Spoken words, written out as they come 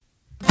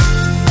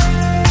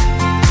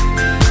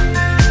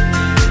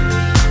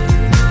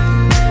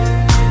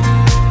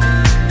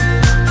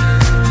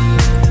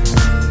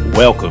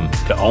Welcome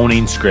to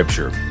Owning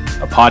Scripture,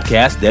 a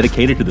podcast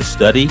dedicated to the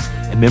study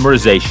and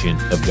memorization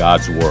of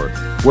God's Word.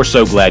 We're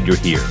so glad you're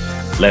here.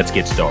 Let's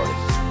get started.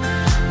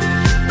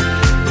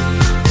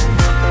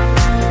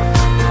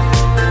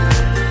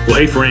 Well,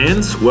 hey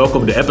friends,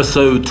 welcome to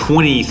episode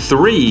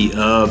 23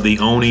 of the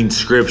Owning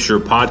Scripture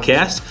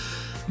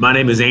podcast. My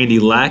name is Andy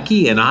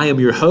Lackey, and I am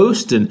your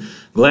host, and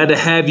glad to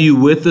have you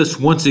with us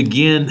once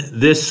again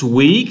this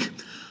week.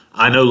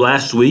 I know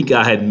last week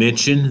I had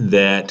mentioned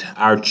that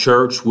our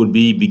church would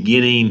be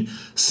beginning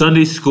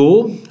Sunday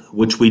school,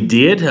 which we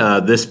did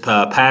this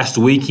past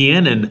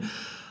weekend, and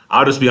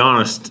I'll just be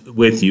honest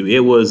with you,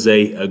 it was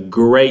a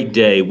great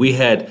day. We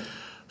had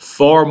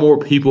far more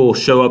people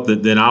show up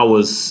than I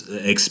was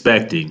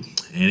expecting,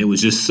 and it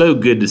was just so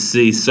good to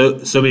see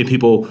so many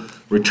people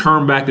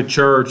return back to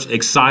church,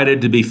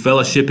 excited to be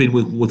fellowshipping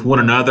with one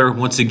another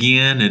once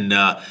again, and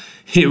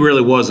it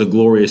really was a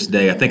glorious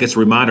day. I think it's a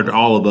reminder to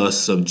all of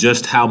us of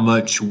just how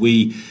much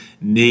we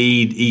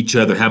need each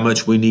other, how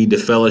much we need to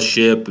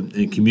fellowship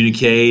and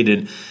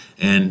communicate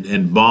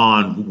and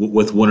bond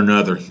with one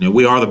another. You know,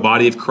 we are the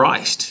body of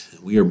Christ.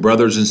 We are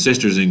brothers and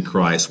sisters in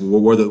Christ.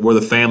 We're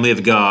the family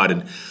of God,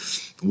 and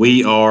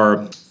we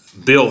are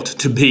built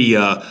to be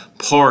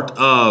part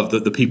of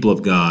the people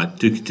of God,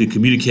 to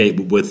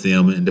communicate with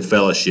them and to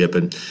fellowship.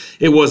 And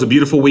it was a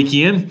beautiful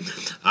weekend.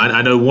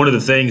 I know one of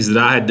the things that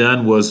I had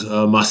done was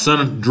my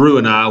son Drew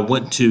and I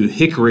went to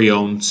Hickory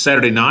on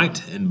Saturday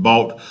night and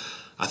bought,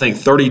 I think,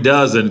 30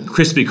 dozen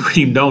Krispy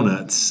Kreme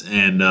donuts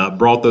and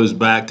brought those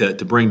back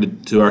to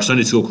bring to our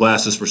Sunday school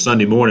classes for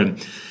Sunday morning.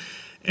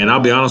 And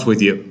I'll be honest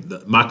with you,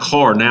 my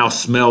car now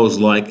smells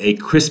like a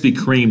Krispy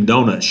Kreme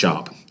donut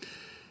shop.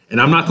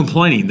 And I'm not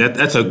complaining.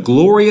 That's a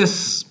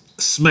glorious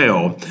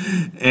smell.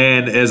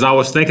 And as I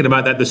was thinking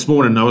about that this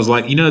morning, I was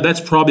like, you know, that's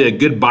probably a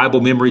good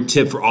Bible memory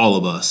tip for all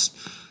of us.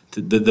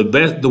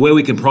 The way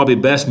we can probably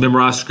best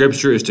memorize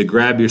Scripture is to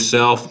grab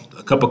yourself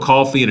a cup of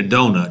coffee and a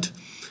donut.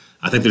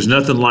 I think there's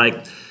nothing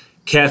like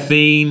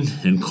caffeine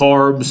and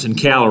carbs and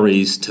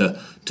calories to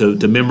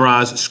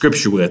memorize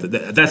Scripture with.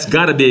 That's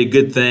got to be a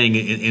good thing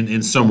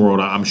in some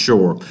world, I'm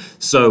sure.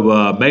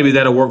 So maybe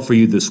that'll work for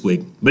you this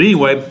week. But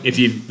anyway,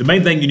 the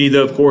main thing you need,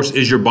 though, of course,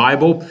 is your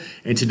Bible.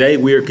 And today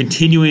we are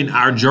continuing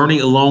our journey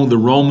along the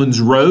Romans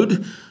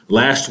road.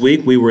 Last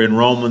week we were in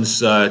Romans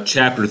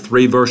chapter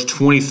 3, verse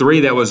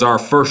 23. That was our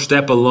first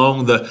step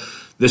along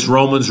this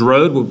Romans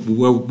road,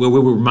 where we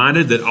were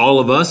reminded that all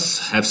of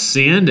us have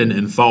sinned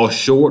and fall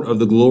short of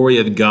the glory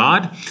of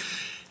God.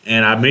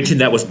 And I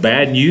mentioned that was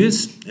bad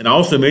news. And I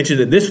also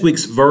mentioned that this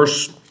week's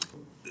verse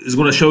is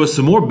going to show us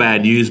some more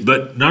bad news.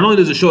 But not only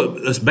does it show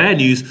us bad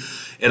news,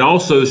 it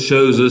also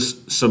shows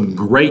us some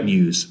great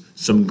news,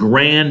 some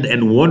grand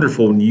and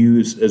wonderful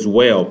news as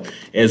well,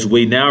 as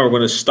we now are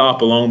going to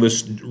stop along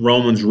this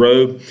Romans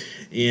road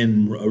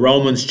in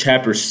Romans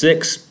chapter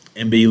 6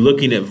 and be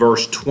looking at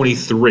verse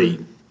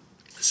 23.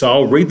 So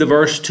I'll read the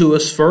verse to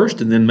us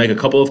first and then make a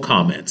couple of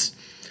comments.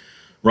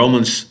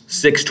 Romans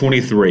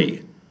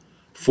 6:23.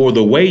 For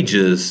the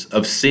wages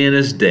of sin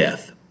is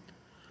death,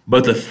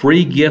 but the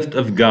free gift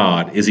of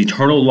God is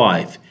eternal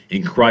life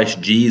in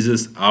Christ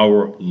Jesus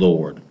our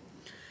Lord.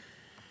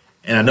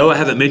 And I know I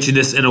haven't mentioned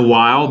this in a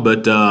while,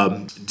 but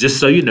just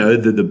so you know,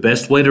 the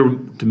best way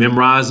to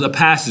memorize a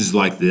passage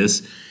like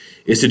this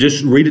is to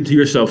just read it to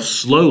yourself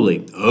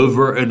slowly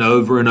over and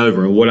over and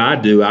over. And what I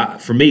do,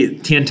 for me,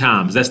 10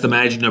 times. That's the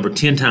magic number,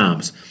 10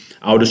 times.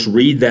 I'll just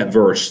read that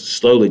verse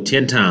slowly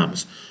 10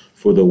 times.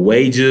 For the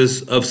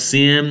wages of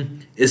sin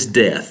is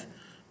death,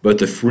 but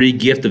the free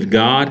gift of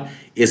God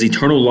is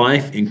eternal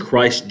life in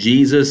Christ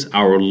Jesus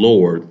our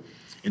Lord.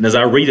 And as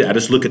I read it, I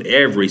just look at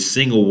every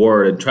single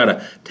word and try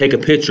to take a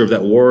picture of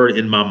that word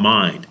in my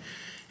mind.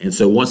 And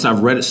so once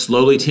I've read it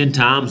slowly 10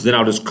 times, then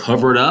I'll just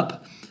cover it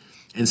up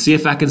and see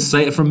if I can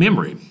say it from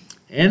memory.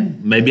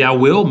 And maybe I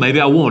will, maybe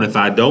I won't. If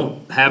I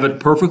don't have it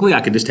perfectly,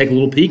 I can just take a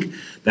little peek.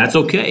 That's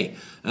okay.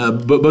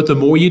 But the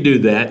more you do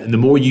that and the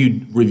more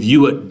you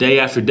review it day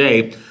after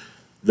day,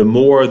 the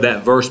more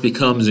that verse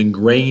becomes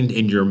ingrained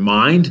in your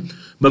mind.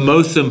 But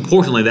most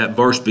importantly, that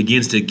verse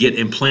begins to get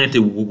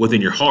implanted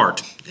within your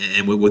heart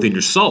and within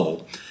your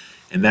soul.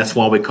 And that's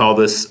why we call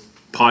this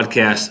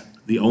podcast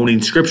the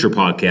Owning Scripture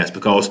podcast,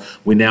 because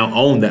we now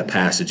own that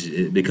passage.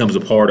 It becomes a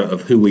part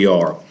of who we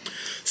are.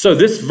 So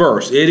this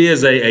verse, it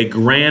is a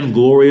grand,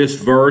 glorious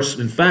verse.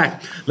 In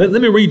fact, let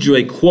me read you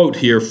a quote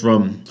here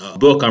from a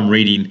book I'm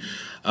reading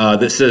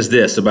that says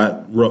this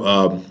about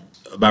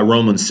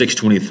Romans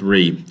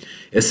 6:23.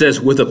 It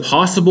says, with a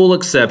possible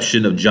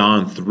exception of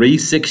John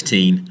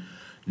 3:16,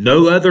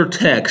 no other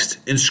text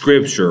in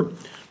Scripture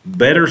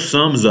better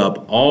sums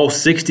up all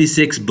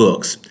 66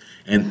 books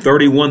and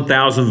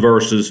 31,000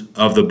 verses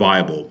of the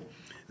Bible.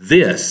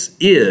 This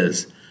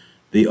is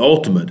the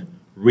ultimate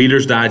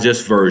Reader's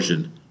Digest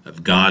version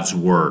of God's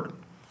Word.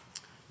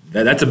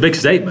 That's a big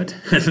statement.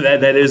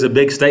 That is a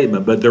big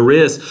statement, but there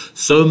is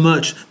so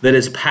much that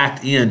is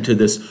packed into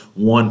this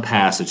one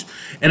passage.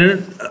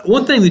 And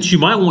one thing that you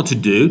might want to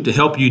do to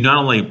help you not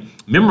only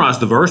memorize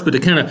the verse, but to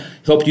kind of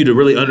help you to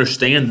really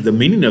understand the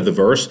meaning of the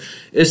verse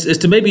is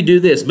to maybe do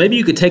this. Maybe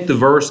you could take the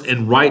verse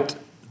and write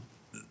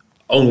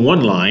on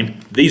one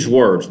line these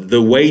words: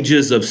 the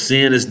wages of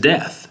sin is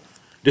death.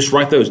 Just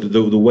write those.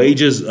 The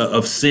wages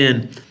of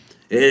sin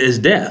is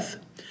death.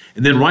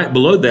 And then right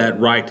below that,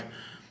 write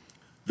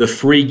the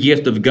free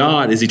gift of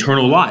God is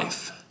eternal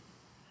life.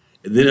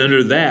 And then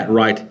under that,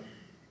 write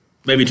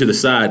maybe to the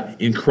side,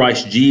 in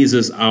Christ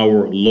Jesus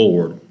our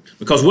Lord.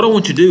 Because what I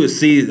want you to do is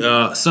see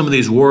some of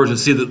these words and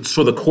see the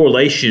sort of the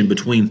correlation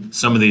between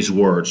some of these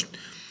words.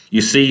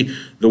 You see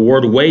the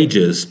word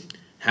wages,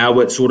 how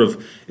it sort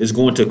of is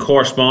going to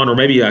correspond, or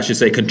maybe I should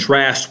say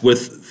contrast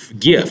with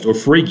gift or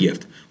free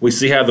gift. We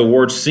see how the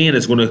word sin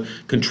is going to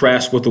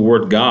contrast with the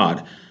word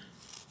God.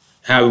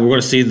 How we're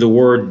going to see the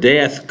word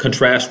death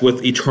contrast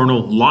with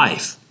eternal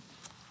life.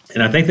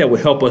 And I think that will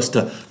help us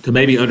to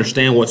maybe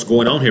understand what's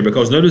going on here,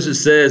 because notice it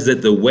says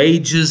that the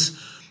wages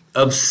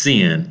of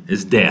sin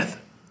is death.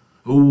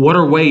 What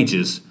are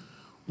wages?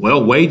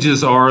 Well,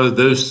 wages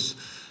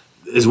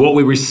is what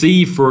we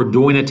receive for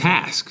doing a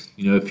task.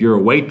 If you're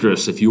a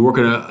waitress, if you work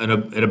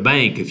at a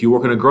bank, if you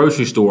work in a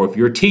grocery store, if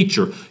you're a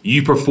teacher,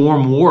 you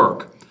perform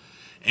work.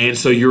 And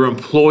so your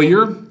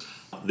employer,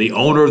 the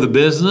owner of the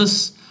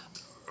business,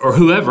 or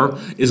whoever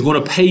is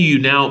going to pay you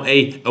now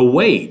a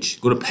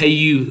wage, going to pay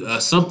you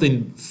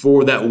something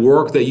for that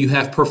work that you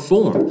have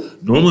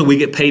performed. Normally we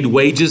get paid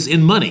wages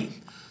in money.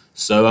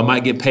 So I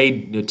might get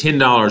paid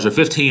 $10 or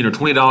 $15 or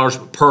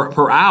 $20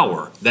 per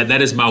hour.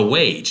 That is my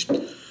wage.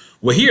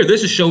 Well, here,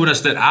 this is showing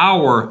us that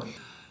our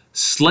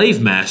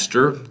slave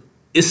master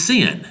is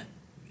sin.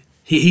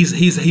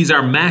 He's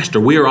our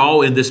master. We are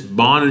all in this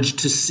bondage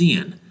to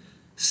sin.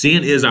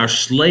 Sin is our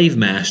slave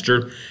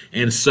master.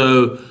 And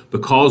so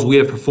because we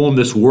have performed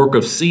this work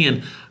of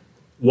sin,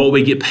 what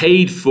we get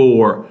paid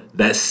for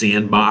that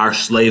sin by our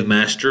slave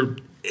master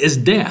is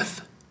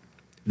death.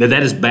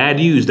 That is bad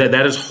news. That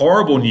is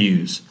horrible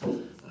news.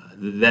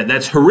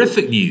 That's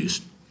horrific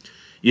news.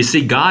 You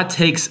see, God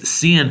takes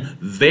sin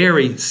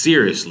very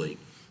seriously.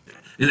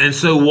 And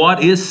so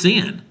what is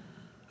sin?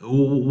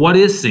 What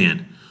is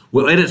sin?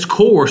 Well, at its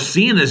core,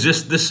 sin is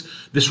just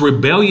this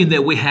rebellion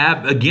that we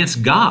have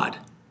against God.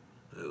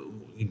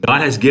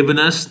 God has given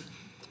us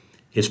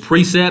His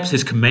precepts,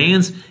 His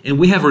commands, and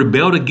we have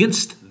rebelled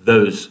against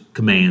those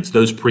commands,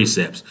 those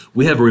precepts.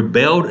 We have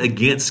rebelled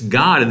against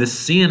God, and this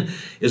sin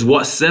is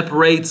what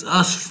separates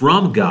us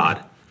from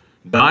God.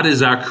 God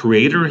is our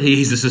creator.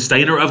 He's the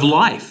sustainer of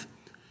life.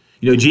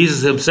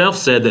 Jesus Himself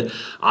said that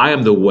I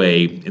am the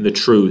way and the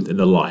truth and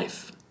the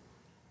life.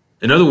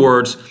 In other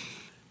words,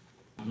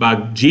 by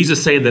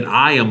Jesus saying that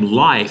I am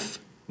life,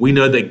 we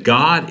know that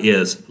God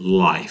is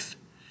life.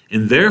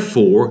 And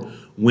therefore,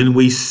 when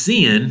we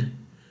sin,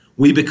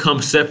 we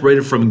become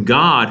separated from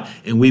God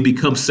and we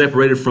become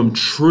separated from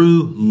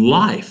true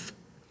life.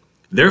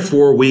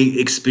 Therefore, we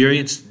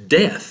experience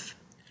death.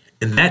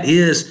 And that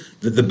is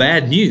the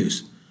bad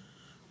news.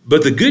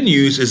 But the good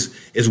news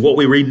is what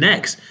we read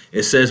next.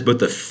 It says, but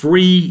the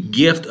free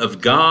gift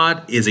of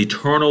God is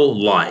eternal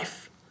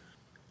life.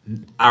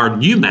 Our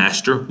new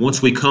master,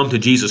 once we come to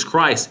Jesus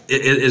Christ,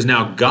 is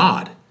now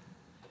God.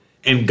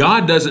 And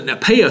God doesn't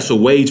pay us a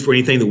wage for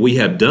anything that we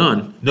have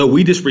done. No,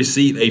 we just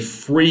receive a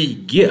free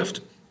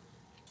gift.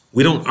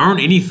 We don't earn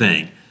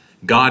anything.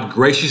 God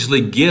graciously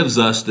gives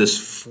us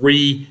this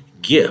free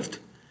gift.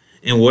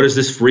 And what is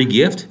this free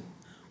gift?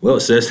 Well,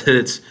 it says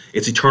that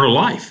it's eternal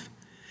life.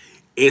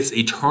 It's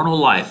eternal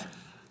life.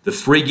 The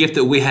free gift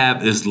that we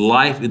have is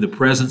life in the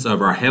presence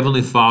of our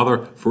Heavenly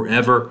Father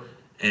forever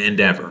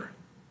and ever.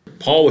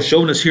 Paul was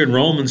showing us here in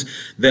Romans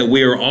that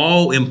we are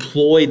all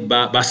employed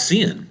by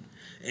sin.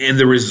 And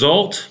the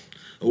result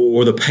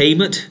or the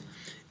payment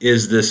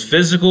is this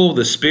physical,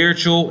 the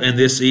spiritual, and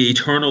this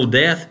eternal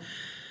death.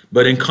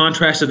 But in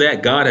contrast to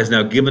that, God has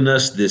now given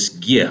us this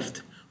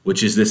gift,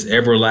 which is this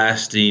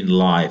everlasting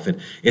life.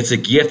 And it's a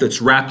gift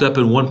that's wrapped up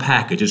in one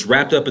package. It's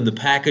wrapped up in the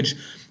package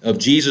of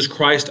Jesus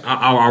Christ,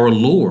 our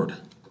Lord.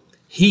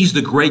 He's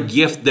the great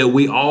gift that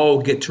we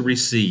all get to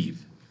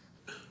receive.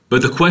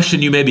 But the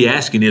question you may be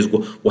asking is,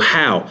 well,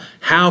 how?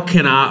 How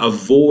can I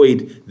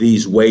avoid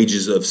these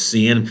wages of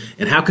sin?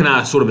 And how can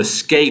I sort of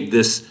escape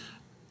this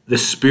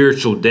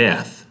spiritual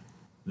death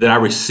that I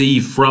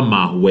receive from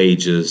my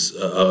wages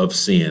of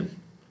sin?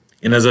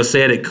 And as I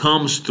said, it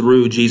comes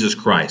through Jesus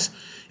Christ.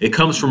 It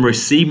comes from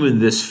receiving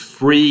this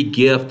free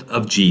gift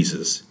of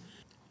Jesus.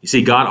 You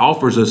see, God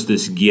offers us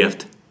this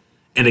gift.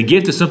 And a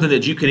gift is something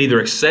that you can either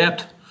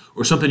accept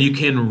or something you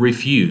can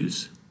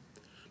refuse.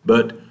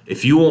 But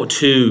if you want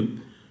to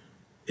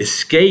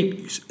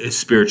escape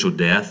spiritual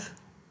death,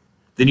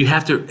 then you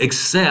have to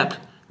accept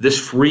this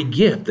free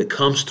gift that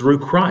comes through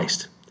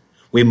Christ.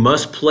 We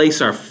must place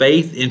our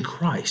faith in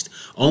Christ.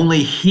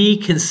 Only He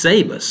can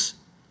save us.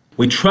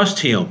 We trust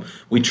Him.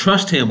 We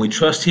trust Him. We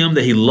trust Him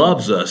that He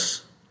loves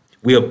us.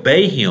 We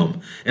obey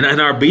Him. And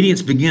our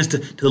obedience begins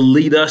to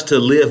lead us to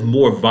live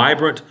more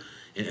vibrant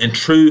and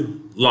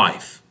true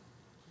life.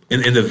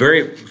 In the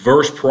very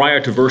verse prior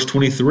to verse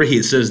 23,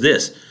 it says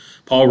this.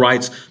 Paul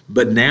writes,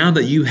 "But now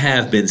that you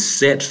have been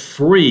set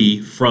free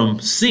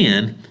from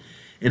sin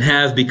and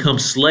have become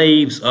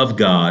slaves of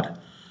God,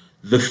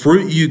 the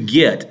fruit you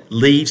get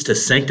leads to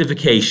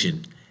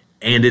sanctification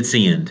and its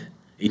end,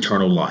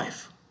 eternal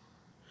life."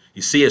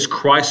 You see, as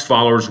Christ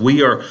followers,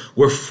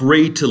 we're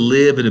free to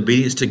live in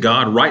obedience to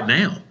God right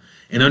now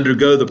and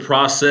undergo the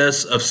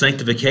process of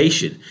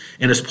sanctification.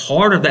 And as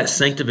part of that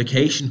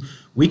sanctification,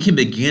 we can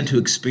begin to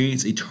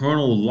experience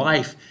eternal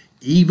life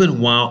even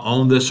while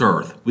on this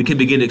earth. We can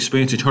begin to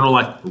experience eternal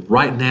life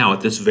right now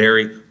at this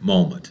very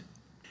moment.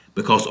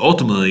 Because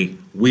ultimately,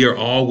 we are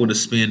all going to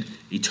spend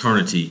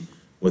eternity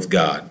with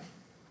God.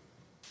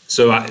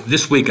 So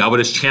this week, I would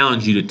just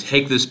challenge you to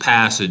take this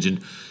passage and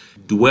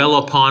dwell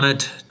upon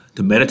it,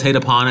 to meditate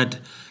upon it,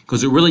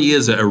 because it really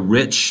is a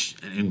rich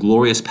and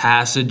glorious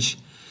passage.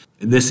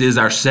 And this is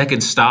our second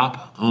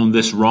stop on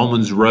this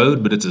Romans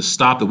road, but it's a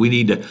stop that we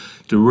need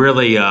to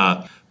really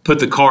put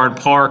the car in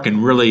park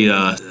and really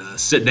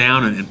sit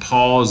down and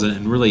pause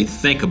and really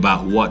think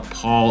about what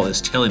Paul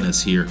is telling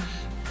us here.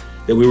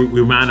 That we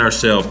remind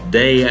ourselves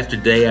day after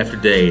day after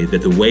day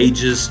that the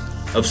wages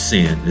of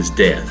sin is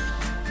death.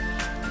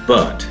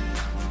 But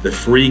the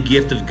free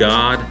gift of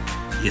God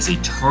is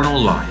eternal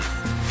life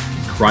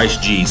in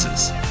Christ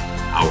Jesus,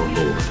 our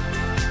Lord.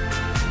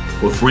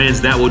 Well, friends,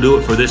 that will do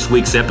it for this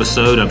week's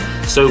episode. I'm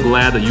so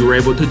glad that you were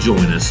able to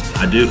join us.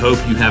 I do hope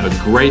you have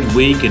a great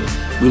week, and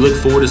we look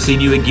forward to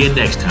seeing you again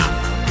next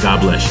time.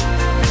 God bless you.